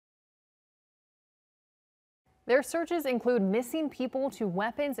Their searches include missing people to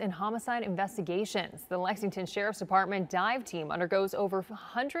weapons and homicide investigations. The Lexington Sheriff's Department dive team undergoes over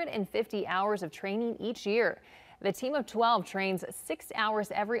 150 hours of training each year. The team of 12 trains 6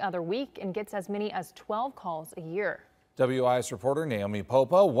 hours every other week and gets as many as 12 calls a year. WIS reporter Naomi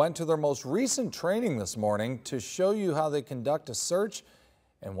went to their most recent training this morning to show you how they conduct a search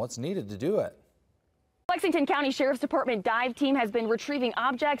and what's needed to do it. Lexington County Sheriff's Department dive team has been retrieving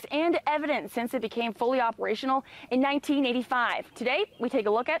objects and evidence since it became fully operational in 1985. Today, we take a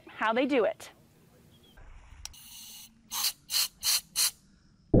look at how they do it.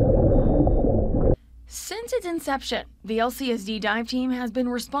 Since its inception, the LCSD dive team has been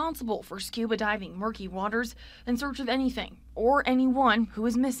responsible for scuba diving murky waters in search of anything or anyone who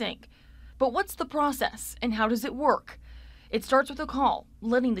is missing. But what's the process and how does it work? It starts with a call,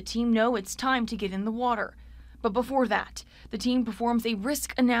 letting the team know it's time to get in the water. But before that, the team performs a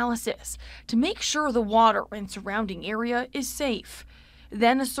risk analysis to make sure the water and surrounding area is safe.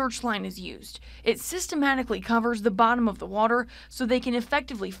 Then a search line is used. It systematically covers the bottom of the water so they can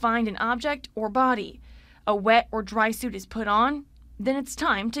effectively find an object or body. A wet or dry suit is put on, then it's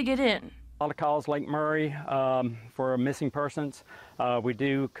time to get in. A lot of calls Lake Murray for missing persons. We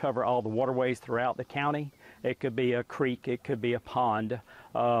do cover all the waterways throughout the county. It could be a creek, it could be a pond,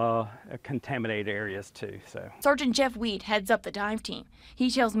 contaminated areas too. Sergeant Jeff Weed heads up the dive team.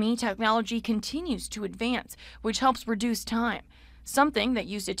 He tells me technology continues to advance, which helps reduce time. Something that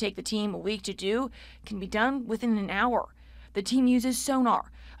used to take the team a week to do can be done within an hour. The team uses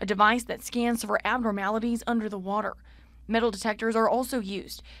sonar, a device that scans for abnormalities under the water. Metal detectors are also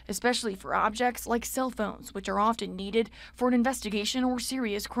used, especially for objects like cell phones, which are often needed for an investigation or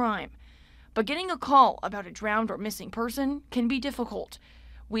serious crime. But getting a call about a drowned or missing person can be difficult.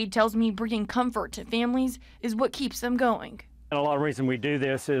 Weed tells me bringing comfort to families is what keeps them going. And a lot of reason we do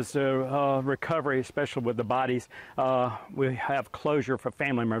this is recovery, especially with the bodies. We have closure for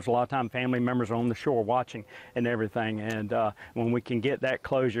family members. A lot of times family members are on the shore watching and everything. And when we can get that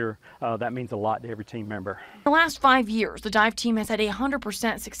closure, that means a lot to every team member. In the last 5 years, the dive team has had a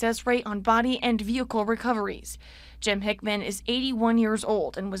 100% success rate on body and vehicle recoveries. Jim Hickman is 81 years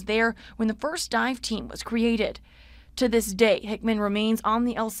old and was there when the first dive team was created. To this day, Hickman remains on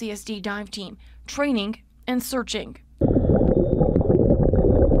the LCSD dive team, training and searching.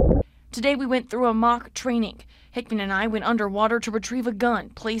 Today we went through a mock training. Hickman and I went underwater to retrieve a gun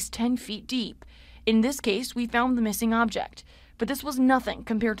placed 10 feet deep. In this case, we found the missing object. But this was nothing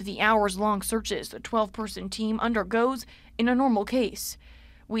compared to the hours-long searches the 12-person team undergoes in a normal case.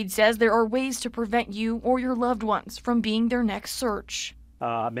 Weed says there are ways to prevent you or your loved ones from being their next search.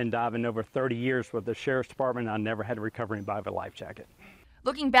 I've been diving over 30 years with the Sheriff's Department. I never had to recover anybody with a life jacket.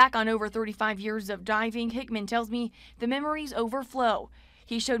 Looking back on over 35 years of diving, Hickman tells me the memories overflow.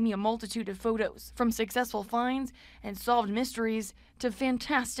 He showed me a multitude of photos, from successful finds and solved mysteries to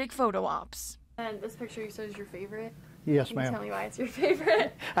fantastic photo ops. And this picture you said is your favorite? Yes, ma'am. Can you tell me why it's your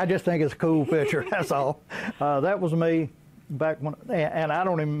favorite? I just think it's a cool picture, that's all. That was me back when, and I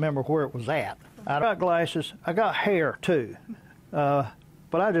don't even remember where it was at. I got glasses, I got hair too, but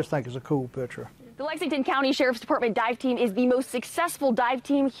I just think it's a cool picture. The Lexington County Sheriff's Department dive team is the most successful dive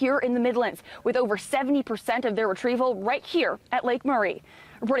team here in the Midlands, with over 70% of their retrieval right here at Lake Murray.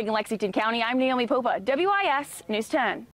 Reporting in Lexington County, I'm Naomi Popa, WIS News 10.